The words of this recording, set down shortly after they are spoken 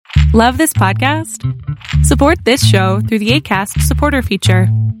Love this podcast? Support this show through the Acast supporter feature.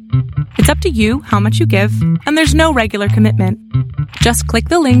 It's up to you how much you give, and there's no regular commitment. Just click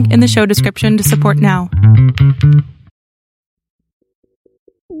the link in the show description to support now.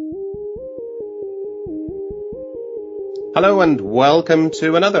 Hello and welcome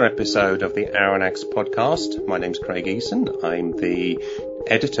to another episode of the Aranex podcast. My name's Craig Eason. I'm the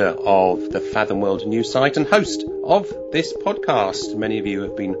editor of the Fathom World news site and host of this podcast. Many of you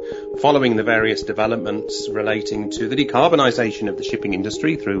have been following the various developments relating to the decarbonisation of the shipping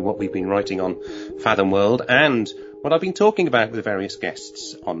industry through what we've been writing on Fathom World and what I've been talking about with various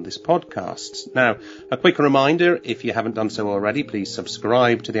guests on this podcast. Now, a quick reminder, if you haven't done so already, please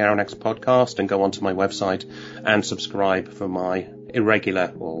subscribe to the Aranex podcast and go onto my website and subscribe for my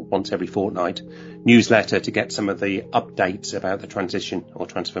irregular or once every fortnight newsletter to get some of the updates about the transition or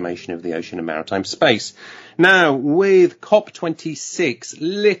transformation of the ocean and maritime space. Now, with COP26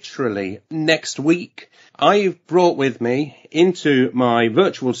 literally next week, I've brought with me into my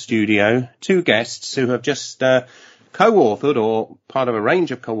virtual studio two guests who have just co-authored or part of a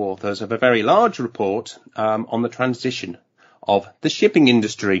range of co-authors of a very large report on the transition of the shipping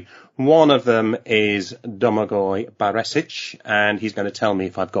industry. One of them is Domagoj Baresic, and he's going to tell me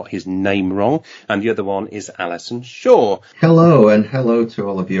if I've got his name wrong. And the other one is Alison Shaw. Hello, and hello to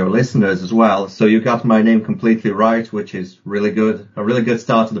all of your listeners as well. So you got my name completely right, which is really good. A really good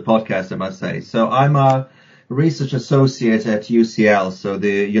start to the podcast, I must say. So I'm a research associate at UCL, so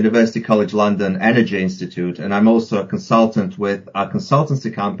the University College London Energy Institute, and I'm also a consultant with a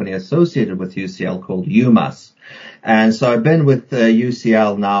consultancy company associated with UCL called UMass. And so I've been with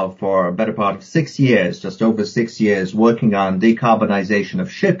UCL now for a better part of 6 years, just over 6 years, working on decarbonization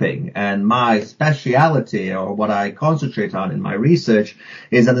of shipping. And my speciality, or what I concentrate on in my research,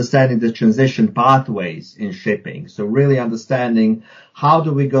 is understanding the transition pathways in shipping. So really understanding how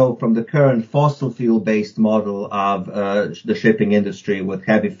do we go from the current fossil fuel-based model of the shipping industry with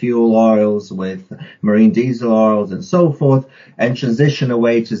heavy fuel oils, with marine diesel oils and so forth, and transition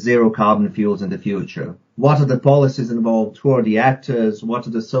away to zero carbon fuels in the future. What are the policies involved? Who are the actors? What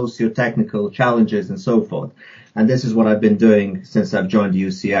are the socio-technical challenges and so forth? And this is what I've been doing since I've joined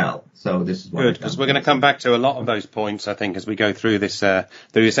UCL. So this is what good, because we're going to come back to a lot of those points, I think, as we go through this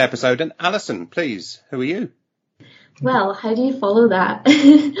episode. And Alison, please, who are you? Well, how do you follow that?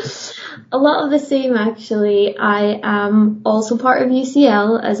 A lot of the same, actually. I am also part of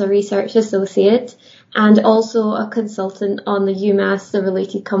UCL as a research associate and also a consultant on the UMass, the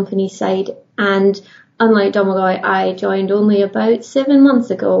related company side. And unlike Domagoj, I joined only about 7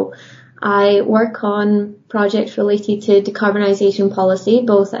 months ago. I work on projects related to decarbonisation policy,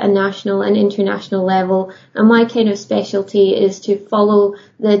 both at a national and international level, and my kind of specialty is to follow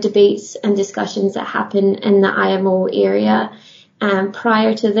the debates and discussions that happen in the IMO area. And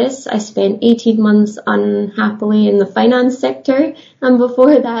prior to this, I spent 18 months unhappily in the finance sector, and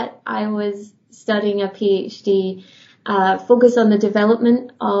before that, I was studying a PhD focused on the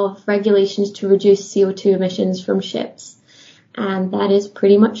development of regulations to reduce CO2 emissions from ships. And that is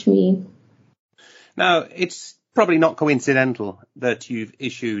pretty much me. Now, it's probably not coincidental that you've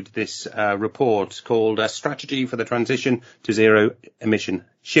issued this report called A Strategy for the Transition to Zero Emission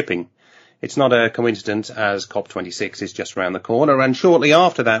Shipping. It's not a coincidence as COP26 is just around the corner, and shortly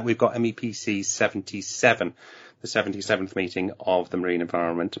after that we've got MEPC 77, the 77th meeting of the Marine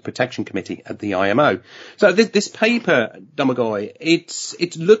Environment Protection Committee at the IMO. So this paper, Domagoj,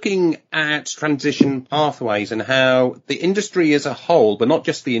 it's looking at transition pathways and how the industry as a whole, but not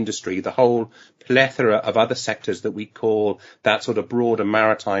just the industry, the whole plethora of other sectors that we call that sort of broader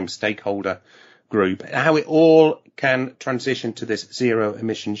maritime stakeholder group, how it all can transition to this zero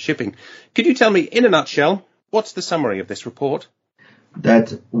emission shipping. Could you tell me in a nutshell, what's the summary of this report?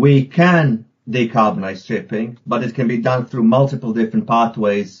 That we can decarbonize shipping, but it can be done through multiple different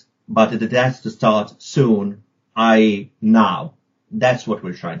pathways, but it has to start soon, i.e. now. That's what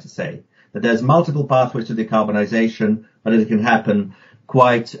we're trying to say. That there's multiple pathways to decarbonization, but it can happen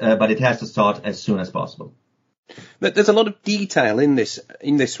but it has to start as soon as possible. There's a lot of detail in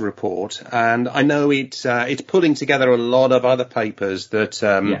this report, and I know it's pulling together a lot of other papers that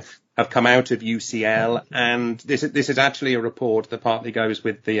have come out of UCL, and this is actually a report that partly goes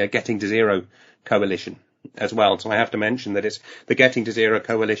with the Getting to Zero Coalition as well. So I have to mention that it's the Getting to Zero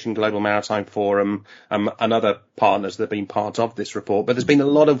Coalition, Global Maritime Forum, and other partners that have been part of this report. But there's been a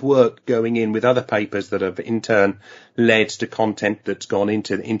lot of work going in with other papers that have in turn led to content that's gone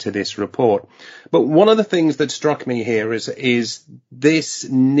into this report. But one of the things that struck me here is this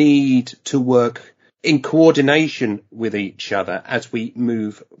need to work in coordination with each other as we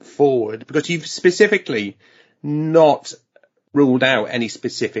move forward, because you've specifically not ruled out any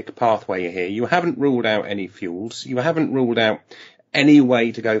specific pathway here. You haven't ruled out any fuels. You haven't ruled out any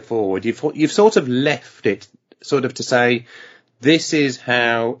way to go forward. You've sort of left it sort of to say, this is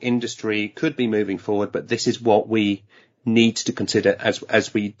how industry could be moving forward, but this is what we need to consider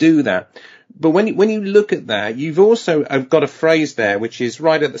as we do that. But when you look at that, you've also got a phrase there, which is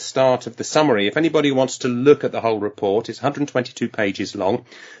right at the start of the summary. If anybody wants to look at the whole report, it's 122 pages long,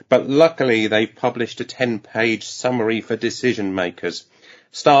 but luckily they've published a 10-page summary for decision makers.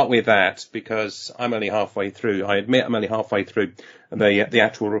 Start with that, because I'm only halfway through. I admit I'm only halfway through the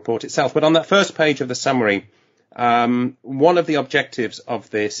actual report itself. But on that first page of the summary, one of the objectives of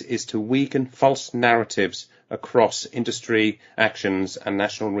this is to weaken false narratives across industry actions and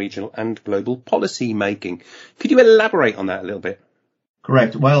national, regional and global policy making. Could you elaborate on that a little bit?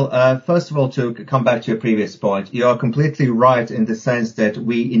 Correct. Well, first of all, to come back to your previous point, you are completely right in the sense that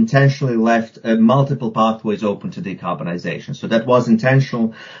we intentionally left multiple pathways open to decarbonization. So that was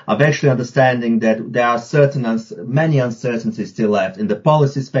intentional of actually understanding that there are many uncertainties still left in the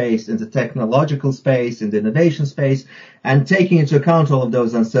policy space, in the technological space, in the innovation space. And taking into account all of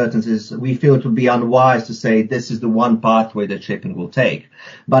those uncertainties, we feel it would be unwise to say this is the one pathway that shipping will take.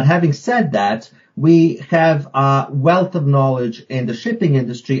 But having said that, we have a wealth of knowledge in the shipping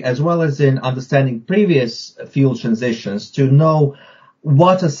industry as well as in understanding previous fuel transitions to know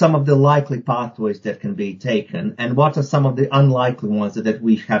what are some of the likely pathways that can be taken and what are some of the unlikely ones that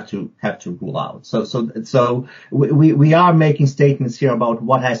we have to rule out. So we are making statements here about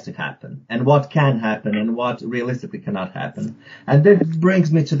what has to happen and what can happen and what realistically cannot happen. And this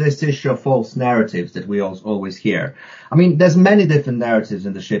brings me to this issue of false narratives that we always hear. I mean, there's many different narratives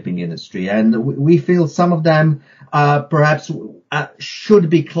in the shipping industry, and we feel some of them perhaps should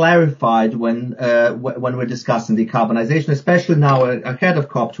be clarified when we're discussing decarbonization, especially now ahead of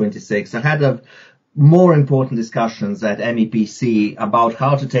COP26, ahead of more important discussions at MEPC about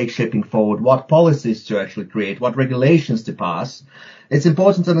how to take shipping forward, what policies to actually create, what regulations to pass. It's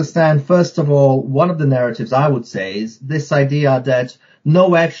important to understand, first of all, one of the narratives I would say is this idea that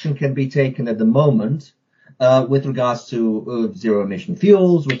no action can be taken at the moment with regards to zero-emission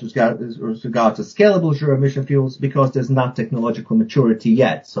fuels, with regard to scalable zero-emission fuels, because there's not technological maturity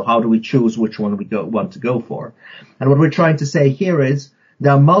yet. So how do we choose which one we want to go for? And what we're trying to say here is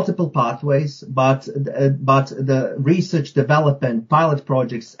there are multiple pathways, but the research, development, pilot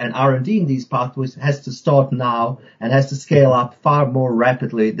projects, and R&D in these pathways has to start now and has to scale up far more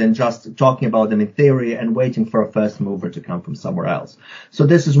rapidly than just talking about them in theory and waiting for a first mover to come from somewhere else. So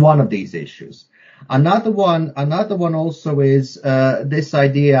this is one of these issues. Another one also is this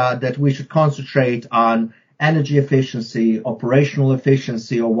idea that we should concentrate on energy efficiency, operational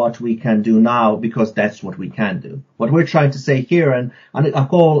efficiency, or what we can do now, because that's what we can do. What we're trying to say here, and a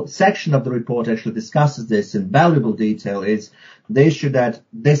whole section of the report actually discusses this in valuable detail, is the issue that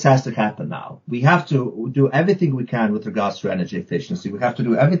this has to happen now. We have to do everything we can with regards to energy efficiency. We have to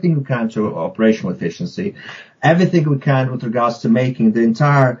do everything we can to operational efficiency, everything we can with regards to making the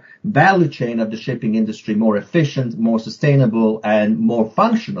entire value chain of the shipping industry more efficient, more sustainable, and more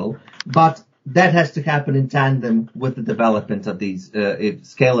functional. But that has to happen in tandem with the development of these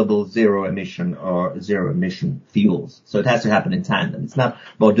scalable zero-emission fuels. So it has to happen in tandem. It's not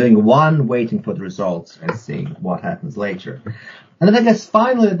about doing one, waiting for the results, and seeing what happens later. And then I guess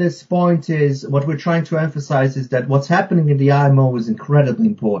finally this point is what we're trying to emphasize is that what's happening in the IMO is incredibly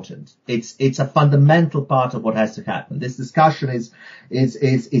important. It's a fundamental part of what has to happen. This discussion is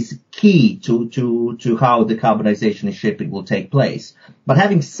key to how decarbonization in shipping will take place. But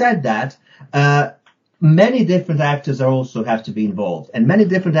having said that, many different actors also have to be involved, and many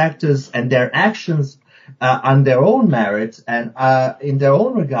different actors and their actions on their own merit and in their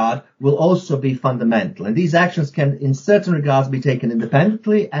own regard will also be fundamental. And these actions can, in certain regards, be taken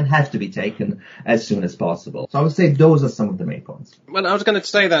independently and have to be taken as soon as possible. So I would say those are some of the main points. Well, I was going to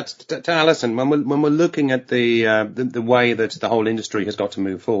say that to Alison, when we're looking at the way that the whole industry has got to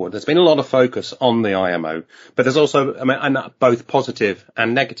move forward, there's been a lot of focus on the IMO, but there's also, both positive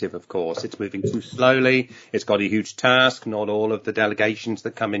and negative, of course. It's moving too slowly. It's got a huge task. Not all of the delegations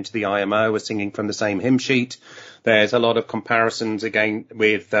that come into the IMO are singing from the same hymn sheet. There's a lot of comparisons again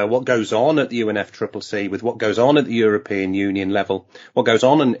with what goes on at the UNFCCC, with what goes on at the European Union level, what goes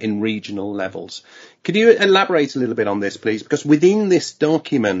on in regional levels. Could you elaborate a little bit on this, please? Because within this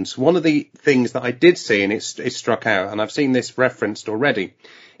document, one of the things that I did see, and it struck out, and I've seen this referenced already,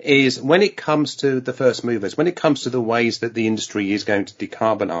 is when it comes to the first movers, when it comes to the ways that the industry is going to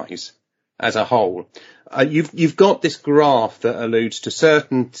decarbonise as a whole, you've got this graph that alludes to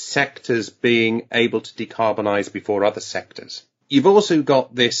certain sectors being able to decarbonise before other sectors. You've also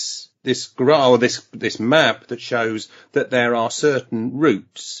got this this map that shows that there are certain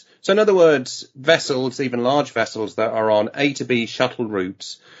routes. So in other words, vessels, even large vessels that are on A to B shuttle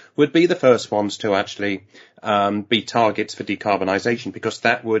routes, would be the first ones to actually be targets for decarbonisation, because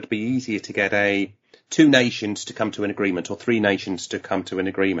that would be easier to get two nations to come to an agreement, or three nations to come to an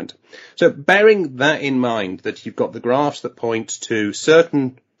agreement. So bearing that in mind, that you've got the graphs that point to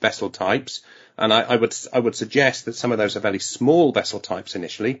certain vessel types, and I would suggest that some of those are very small vessel types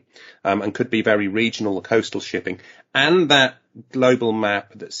initially, and could be very regional or coastal shipping, and that global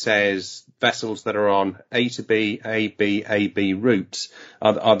map that says vessels that are on A to B, AB routes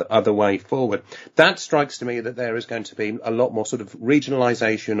are the way forward. That strikes to me that there is going to be a lot more sort of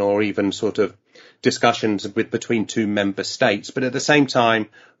regionalisation, or even sort of discussions between two member states. But at the same time,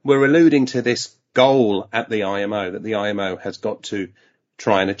 we're alluding to this goal at the IMO that the IMO has got to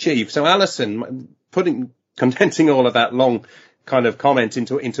try and achieve. So Alison, condensing all of that long kind of comment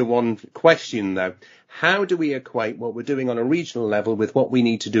into one question though, how do we equate what we're doing on a regional level with what we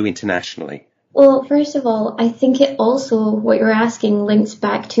need to do internationally? Well, first of all, I think it also, what you're asking, links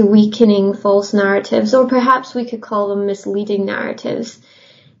back to weakening false narratives, or perhaps we could call them misleading narratives.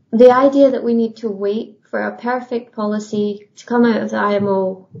 The idea that we need to wait for a perfect policy to come out of the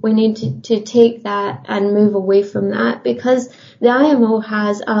IMO, we need to take that and move away from that, because the IMO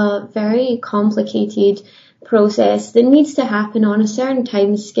has a very complicated process that needs to happen on a certain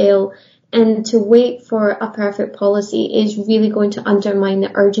time scale, and to wait for a perfect policy is really going to undermine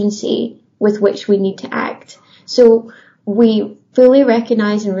the urgency with which we need to act. So we fully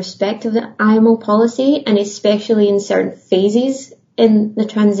recognise and respect of the IMO policy, and especially in certain phases in the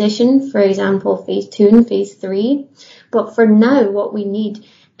transition, for example, phase 2 and phase 3. But for now, what we need,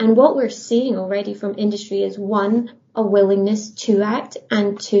 and what we're seeing already from industry, is 1, a willingness to act,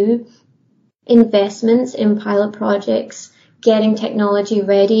 and 2, investments in pilot projects, getting technology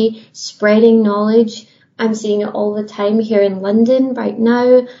ready, spreading knowledge. I'm seeing it all the time here in London right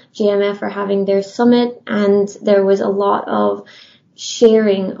now. GMF are having their summit, and there was a lot of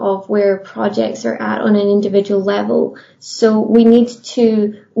sharing of where projects are at on an individual level. So we need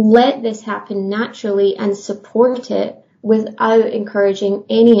to let this happen naturally and support it without encouraging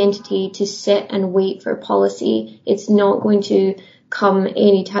any entity to sit and wait for policy. It's not going to come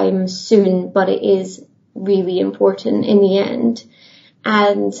anytime soon, but it is really important in the end.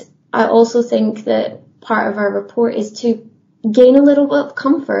 And I also think that part of our report is to gain a little bit of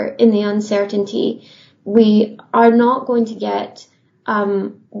comfort in the uncertainty. We are not going to get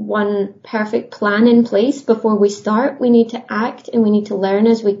one perfect plan in place before we start. We need to act, and we need to learn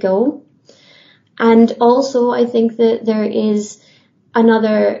as we go. And also, I think that there is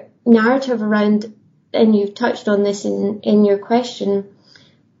another narrative around, and you've touched on this in your question,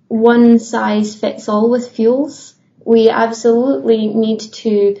 one size fits all with fuels. We absolutely need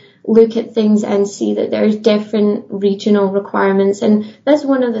to look at things and see that there's different regional requirements. And that's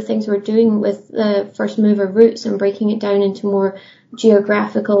one of the things we're doing with the first mover routes and breaking it down into more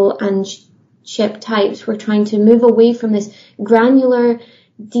geographical and ship types. We're trying to move away from this granular,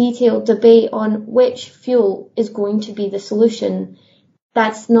 detailed debate on which fuel is going to be the solution.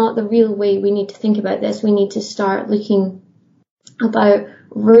 That's not the real way we need to think about this. We need to start looking about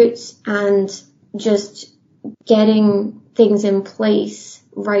routes and just getting things in place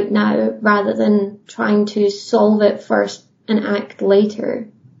right now, rather than trying to solve it first and act later.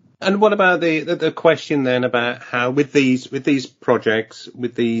 And what about the question then about how with these projects,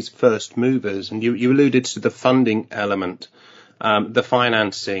 with these first movers, and you alluded to the funding element, the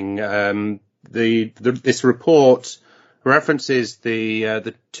financing, this report references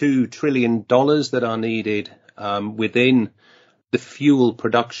the $2 trillion that are needed within the fuel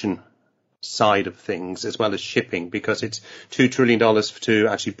production side of things, as well as shipping, because it's $2 trillion to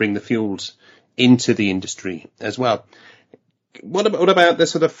actually bring the fuels into the industry as well. What about the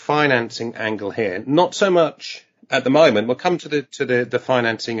sort of financing angle here? Not so much at the moment. We'll come to the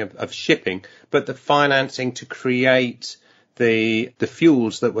financing of shipping, but the financing to create the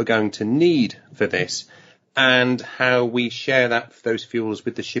fuels that we're going to need for this, and how we share those fuels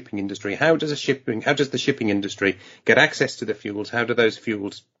with the shipping industry. How does the shipping industry get access to the fuels? How do those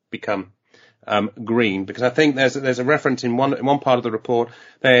fuels become green? Because I think there's a reference in one part of the report.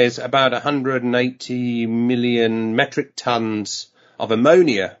 There's about 180 million metric tons of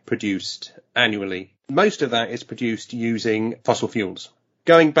ammonia produced annually. Most of that is produced using fossil fuels.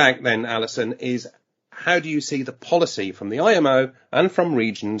 Going back then, Alison, is how do you see the policy from the IMO and from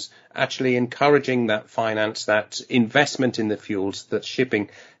regions actually encouraging that finance, that investment in the fuels that shipping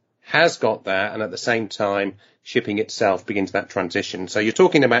has got that, and at the same time, shipping itself begins that transition. So you're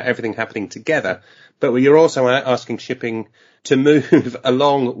talking about everything happening together, but you're also asking shipping to move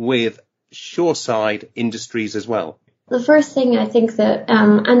along with shoreside industries as well. The first thing I think that,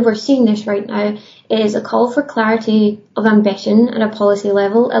 and we're seeing this right now, is a call for clarity of ambition at a policy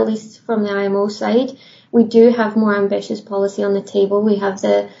level, at least from the IMO side. We do have more ambitious policy on the table. We have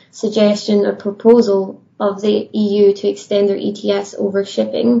the suggestion or proposal of the EU to extend their ETS over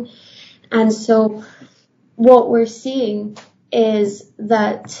shipping. And so what we're seeing is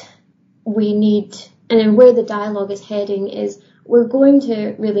that we need, and where the dialogue is heading is we're going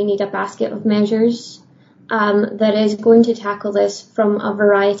to really need a basket of measures that is going to tackle this from a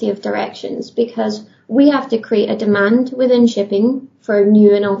variety of directions, because we have to create a demand within shipping for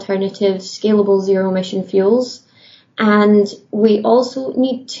new and alternative scalable zero-emission fuels. And we also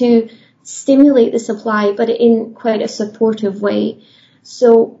need to stimulate the supply, but in quite a supportive way.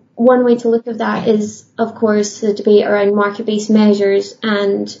 So one way to look at that is, of course, the debate around market-based measures,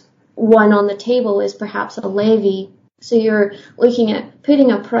 and one on the table is perhaps a levy. So you're looking at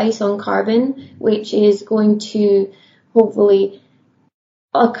putting a price on carbon, which is going to hopefully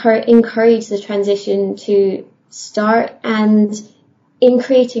encourage the transition to start, and in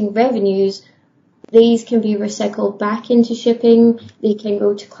creating revenues, these can be recycled back into shipping, they can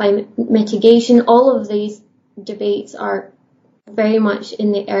go to climate mitigation. All of these debates are very much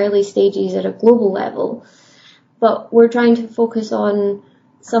in the early stages at a global level, but we're trying to focus on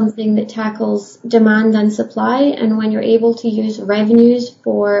something that tackles demand and supply, and when you're able to use revenues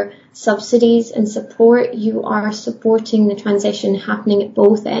for subsidies and support, you are supporting the transition happening at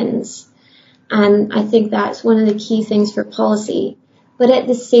both ends. And I think that's one of the key things for policy. But at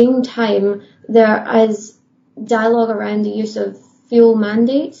the same time, there is dialogue around the use of fuel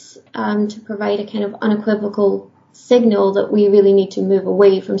mandates to provide a kind of unequivocal signal that we really need to move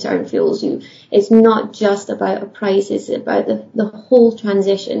away from certain fuels. It's not just about a price, it's about the whole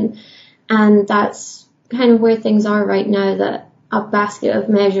transition. And that's kind of where things are right now, that a basket of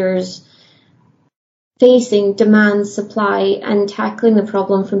measures facing demand, supply, and tackling the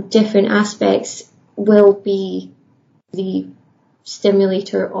problem from different aspects will be the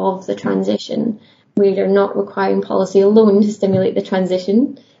stimulator of the transition. We are not requiring policy alone to stimulate the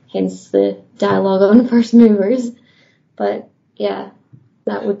transition, hence the dialogue on first movers. But yeah,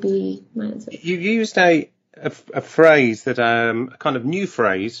 that would be my answer. You used a phrase that, a kind of new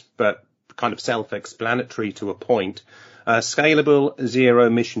phrase, but kind of self-explanatory to a point, scalable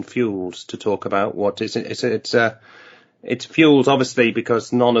zero-emission fuels, to talk about what is it. It's fuels, obviously,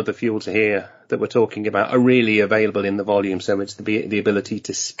 because none of the fuels here that we're talking about are really available in the volume. So it's the ability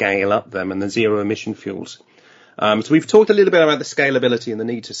to scale up them, and the zero-emission fuels. So we've talked a little bit about the scalability and the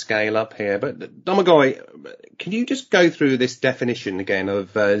need to scale up here, but Domagoj, can you just go through this definition again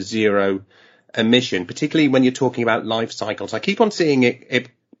of zero emission, particularly when you're talking about life cycles? I keep on seeing it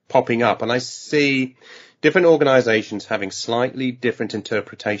popping up, and I see different organisations having slightly different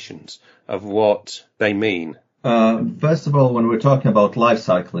interpretations of what they mean. First of all, when we're talking about life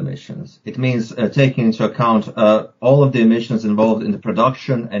cycle emissions, it means taking into account all of the emissions involved in the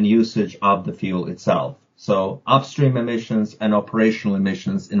production and usage of the fuel itself. So upstream emissions and operational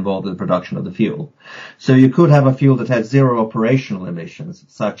emissions involved in the production of the fuel. So you could have a fuel that has zero operational emissions,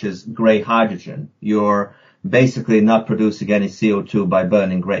 such as gray hydrogen. You're basically not producing any CO2 by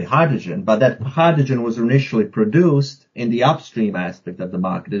burning gray hydrogen, but that hydrogen was initially produced in the upstream aspect of the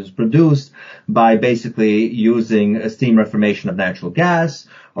market. It was produced by basically using a steam reformation of natural gas,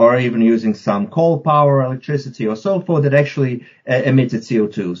 or even using some coal power, electricity, or so forth that actually emitted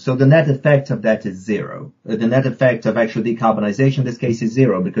CO2. So the net effect of that is zero. The net effect of actual decarbonization in this case is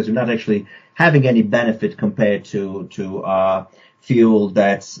zero, because you're not actually having any benefit compared to fuel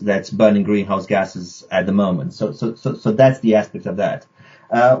that's burning greenhouse gases at the moment. So that's the aspect of that.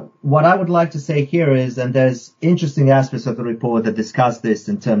 What I would like to say here is, and there's interesting aspects of the report that discuss this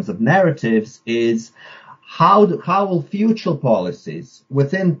in terms of narratives, is how will future policies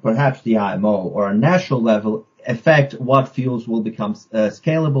within perhaps the IMO or a national level affect what fuels will become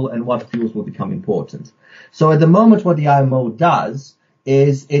scalable and what fuels will become important. So at the moment, what the IMO does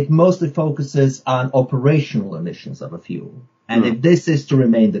is it mostly focuses on operational emissions of a fuel. And if this is to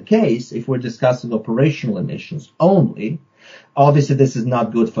remain the case, if we're discussing operational emissions only, obviously this is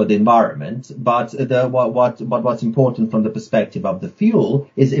not good for the environment. But what's important from the perspective of the fuel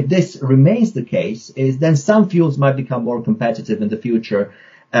is, if this remains the case, is then some fuels might become more competitive in the future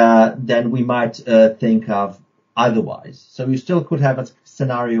than we might think of otherwise. So you still could have a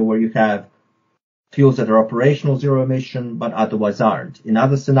scenario where you have fuels that are operational zero emission, but otherwise aren't. In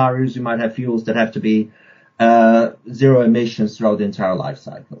other scenarios, you might have fuels that have to be zero emissions throughout the entire life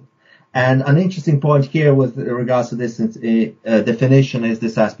cycle. And an interesting point here with regards to this definition is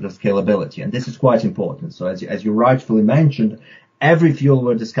this aspect of scalability, and this is quite important. So as you rightfully mentioned, every fuel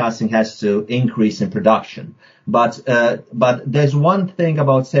we're discussing has to increase in production. But there's one thing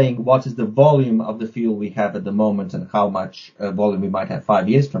about saying what is the volume of the fuel we have at the moment and how much volume we might have 5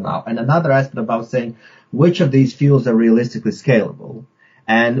 years from now. And another aspect about saying which of these fuels are realistically scalable.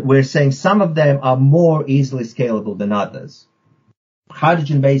 And we're saying some of them are more easily scalable than others.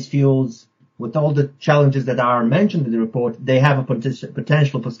 Hydrogen-based fuels, with all the challenges that are mentioned in the report, they have a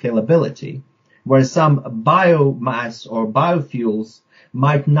potential for scalability, whereas some biomass or biofuels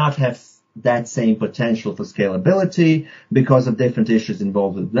might not have that same potential for scalability because of different issues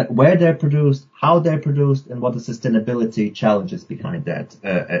involved with where they're produced, how they're produced, and what the sustainability challenges behind that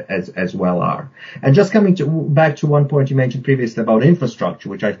as well are. And just coming back to one point you mentioned previously about infrastructure,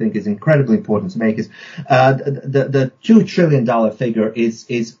 which I think is incredibly important to make, is the $2 trillion figure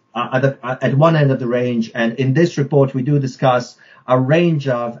is at one end of the range, and in this report we do discuss a range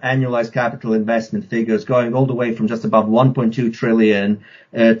of annualized capital investment figures going all the way from just above 1.2 trillion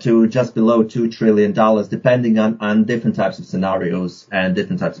to just below $2 trillion, depending on different types of scenarios and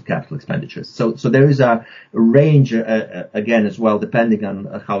different types of capital expenditures. So there is a range, again, as well, depending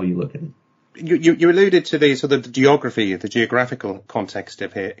on how you look at it. You alluded to the sort of the geography, the geographical context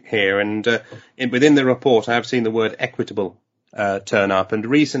of here, and within the report I have seen the word equitable turn up, and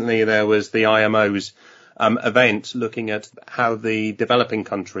recently there was the IMO's event looking at how the developing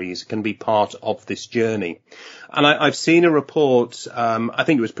countries can be part of this journey. And I've seen a report, I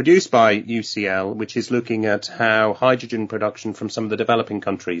think it was produced by UCL, which is looking at how hydrogen production from some of the developing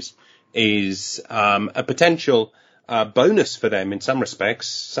countries is a potential bonus for them in some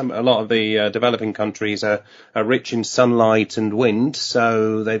respects. A lot of the developing countries are rich in sunlight and wind,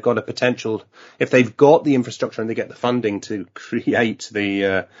 so they've got a potential, if they've got the infrastructure and they get the funding to create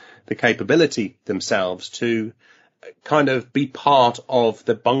the capability themselves to kind of be part of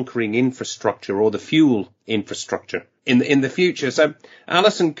the bunkering infrastructure or the fuel infrastructure in the future. So,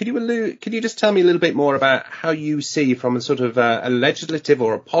 Alison, could you just tell me a little bit more about how you see, from a sort of a legislative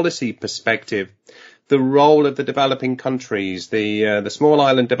or a policy perspective, the role of the developing countries, the small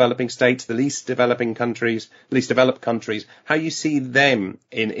island developing states, the least developed countries, how you see them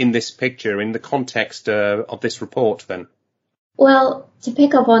in this picture, in the context of this report then? Well, to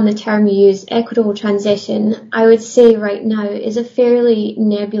pick up on the term you used, equitable transition, I would say right now is a fairly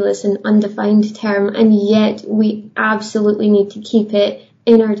nebulous and undefined term, and yet we absolutely need to keep it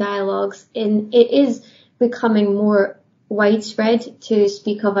in our dialogues. And it is becoming more widespread to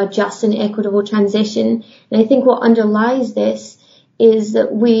speak of a just and equitable transition. And I think what underlies this is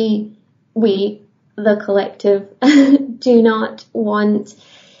that we, the collective, do not want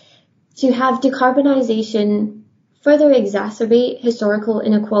to have decarbonisation further exacerbate historical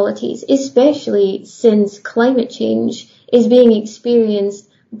inequalities, especially since climate change is being experienced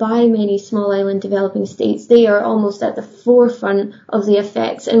by many small island developing states. They are almost at the forefront of the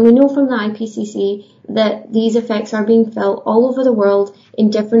effects, and we know from the IPCC that these effects are being felt all over the world in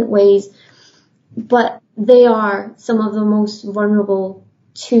different ways, but they are some of the most vulnerable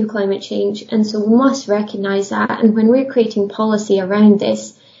to climate change, and so we must recognise that. And when we're creating policy around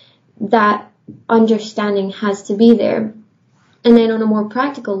this, that understanding has to be there. And then on a more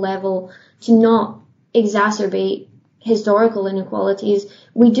practical level, to not exacerbate historical inequalities,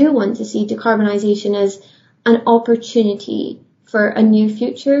 we do want to see decarbonisation as an opportunity for a new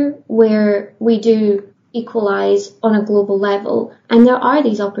future where we do equalise on a global level. And there are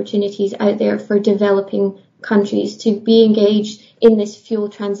these opportunities out there for developing countries to be engaged in this fuel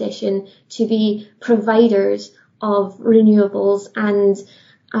transition, to be providers of renewables and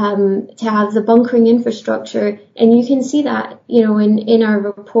to have the bunkering infrastructure. And you can see that, in our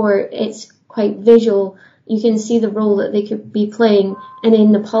report, it's quite visual. You can see the role that they could be playing. And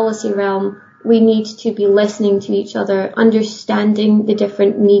in the policy realm, we need to be listening to each other, understanding the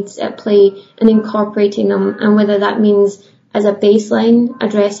different needs at play and incorporating them. And whether that means as a baseline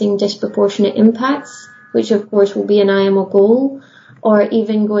addressing disproportionate impacts, which of course will be an IMO goal, or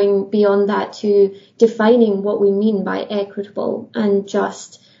even going beyond that to defining what we mean by equitable and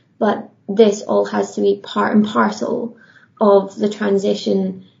just. But this all has to be part and parcel of the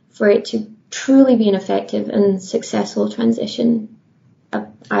transition for it to truly be an effective and successful transition,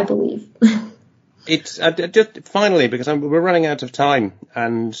 I believe. It's just finally, because we're running out of time,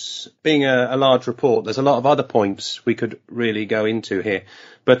 and being a large report, there's a lot of other points we could really go into here.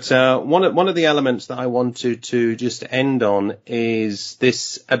 But one of the elements that I wanted to just end on is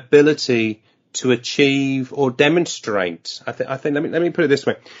this ability to achieve or demonstrate. I think let me put it this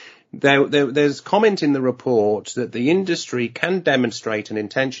way: there's comment in the report that the industry can demonstrate an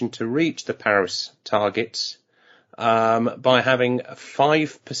intention to reach the Paris targets by having a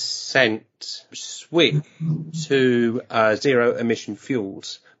 5% switch to zero emission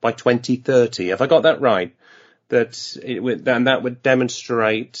fuels by 2030. Have I got that right? That would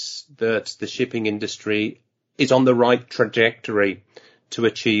demonstrate that the shipping industry is on the right trajectory to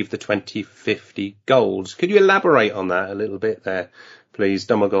achieve the 2050 goals. Could you elaborate on that a little bit there, please,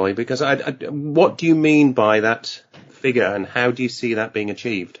 Domagoj? Because what do you mean by that figure, and how do you see that being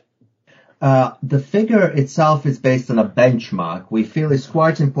achieved? The figure itself is based on a benchmark. We feel it's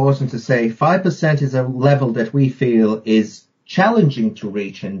quite important to say 5% is a level that we feel is challenging to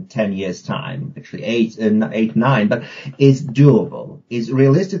reach in 10 years time, actually 9, but is doable, is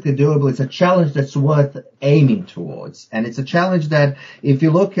realistically doable. It's a challenge that's worth aiming towards. And it's a challenge that if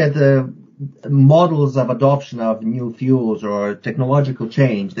you look at the models of adoption of new fuels or technological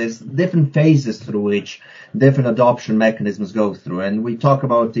change, there's different phases through which different adoption mechanisms go through. And we talk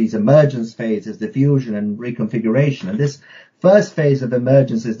about these emergence phases, diffusion and reconfiguration. And this first phase of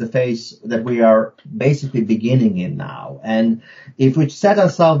emergence is the phase that we are basically beginning in now. And if we set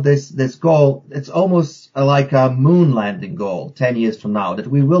ourselves this goal, it's almost like a moon landing goal 10 years from now, that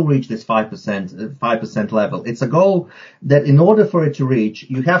we will reach this 5% level. It's a goal that in order for it to reach,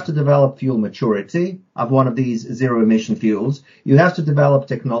 you have to develop fuel maturity of one of these zero emission fuels. You have to develop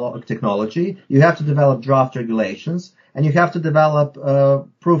technology. You have to develop draft regulations, and you have to develop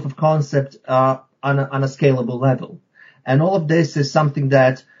proof of concept on a scalable level. And all of this is something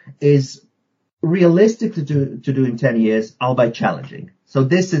that is realistic to do in 10 years, albeit challenging. So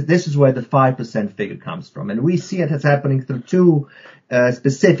this is where the 5% figure comes from. And we see it as happening through two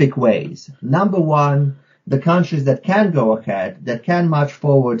specific ways. Number one, the countries that can go ahead, that can march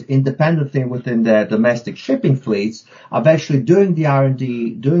forward independently within their domestic shipping fleets, are actually doing the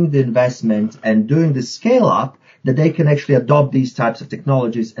R&D, doing the investment, and doing the scale up, that they can actually adopt these types of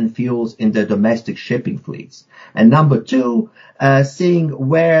technologies and fuels in their domestic shipping fleets. And number two, seeing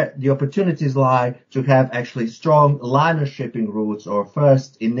where the opportunities lie to have actually strong liner shipping routes, or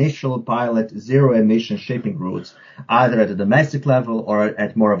first initial pilot zero emission shipping routes, either at a domestic level or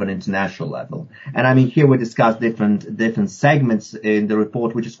at more of an international level. And I mean, here we discuss different segments in the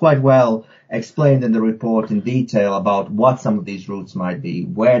report, which is quite well explained in the report in detail about what some of these routes might be,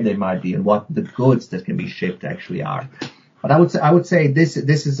 where they might be, and what the goods that can be shipped actually are. But I would say this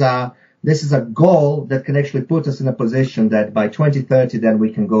is a goal that can actually put us in a position that by 2030, then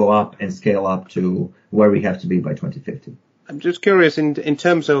we can go up and scale up to where we have to be by 2050. I'm just curious in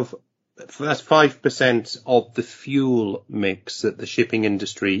terms of, that's 5% of the fuel mix that the shipping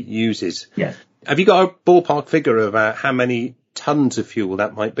industry uses. Yes. Have you got a ballpark figure of how many tons of fuel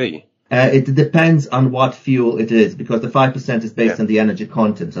that might be? It depends on what fuel it is, because the 5% is based on the energy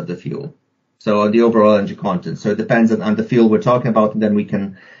content of the fuel. So on the overall energy content. So it depends on the fuel we're talking about, and then we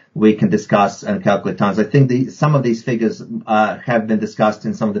can discuss and calculate tons. I think some of these figures have been discussed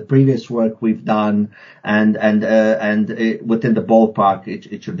in some of the previous work we've done, and within the ballpark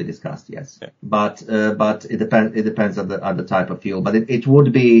it should be discussed, yes. Yeah. But it depends on the type of fuel. But it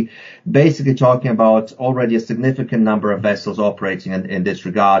would be basically talking about already a significant number of vessels operating in this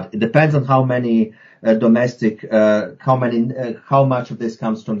regard. It depends on how many how much of this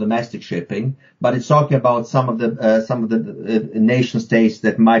comes from domestic shipping, but it's talking about some of the nation states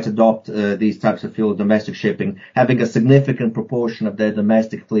that might adopt these types of fuel, domestic shipping, having a significant proportion of their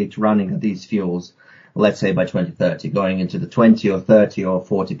domestic fleet running these fuels, let's say by 2030, going into the 20 or 30 or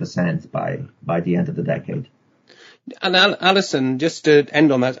 40% by the end of the decade. And Alison, just to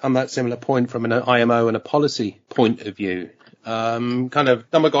end on that similar point from an IMO and a policy point of view, kind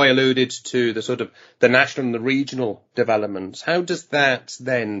of Domagoj alluded to the sort of the national and the regional developments. How does that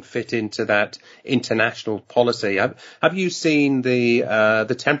then fit into that international policy? Have you seen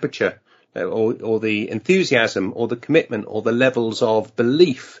the temperature or the enthusiasm or the commitment or the levels of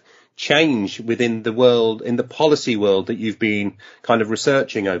belief change within the world, in the policy world that you've been kind of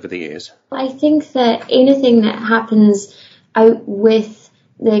researching over the years? I think that anything that happens out with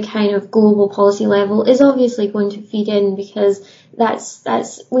the kind of global policy level is obviously going to feed in, because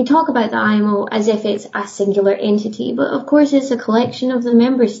that's we talk about the IMO as if it's a singular entity, but of course it's a collection of the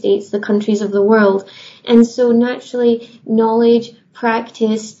member states, the countries of the world. And so naturally knowledge,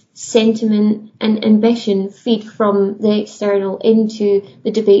 practice, sentiment and ambition feed from the external into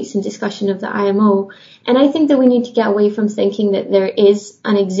the debates and discussion of the IMO. And I think that we need to get away from thinking that there is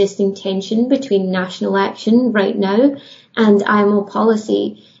an existing tension between national action right now and IMO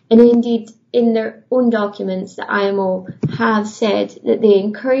policy. And indeed, in their own documents, the IMO have said that they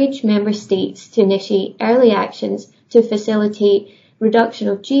encourage member states to initiate early actions to facilitate reduction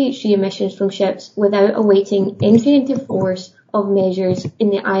of GHG emissions from ships without awaiting entry into force of measures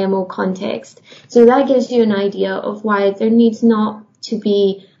in the IMO context. So that gives you an idea of why there needs not to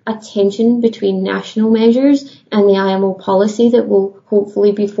be a tension between national measures and the IMO policy that will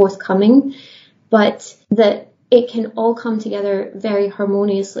hopefully be forthcoming, but that it can all come together very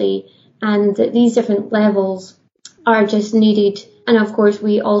harmoniously, and that these different levels are just needed. And of course,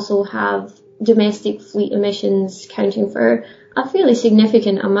 we also have domestic fleet emissions counting for a fairly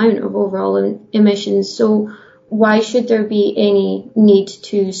significant amount of overall emissions. So why should there be any need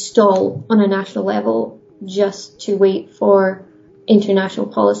to stall on a national level just to wait for international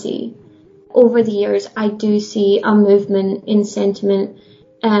policy? Over the years, I do see a movement in sentiment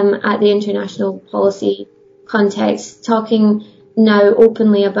at the international policy context, talking now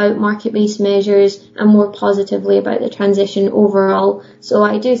openly about market-based measures and more positively about the transition overall. So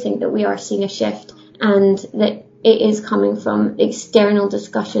I do think that we are seeing a shift, and that it is coming from external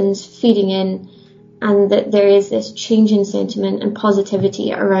discussions feeding in, and that there is this change in sentiment and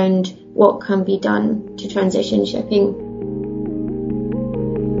positivity around what can be done to transition shipping.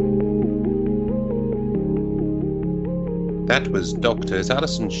 That was Doctors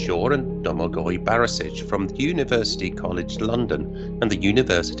Alison Shaw and Domagoj Barisic from the University College London and the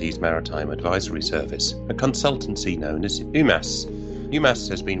university's Maritime Advisory Service, a consultancy known as UMAS. UMAS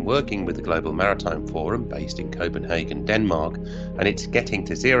has been working with the Global Maritime Forum based in Copenhagen, Denmark, and its Getting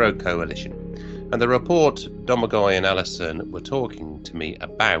to Zero coalition. And the report Domagoj and Alison were talking to me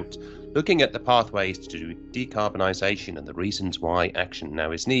about, looking at the pathways to decarbonisation and the reasons why action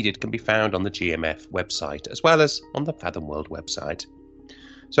now is needed, can be found on the GMF website as well as on the Fathom World website.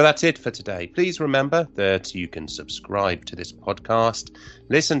 So that's it for today. Please remember that you can subscribe to this podcast,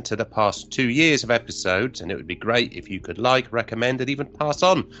 listen to the past 2 years of episodes, and it would be great if you could like, recommend, and even pass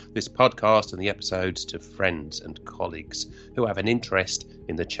on this podcast and the episodes to friends and colleagues who have an interest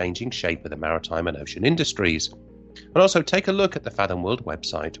in the changing shape of the maritime and ocean industries. And also take a look at the Fathom World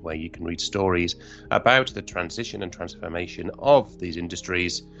website, where you can read stories about the transition and transformation of these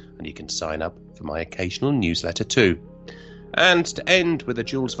industries, and you can sign up for my occasional newsletter too. And to end with a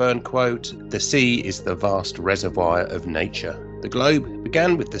Jules Verne quote, "The sea is the vast reservoir of nature. The globe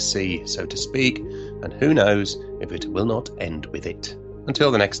began with the sea, so to speak, and who knows if it will not end with it."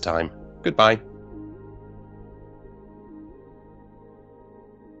 Until the next time, goodbye.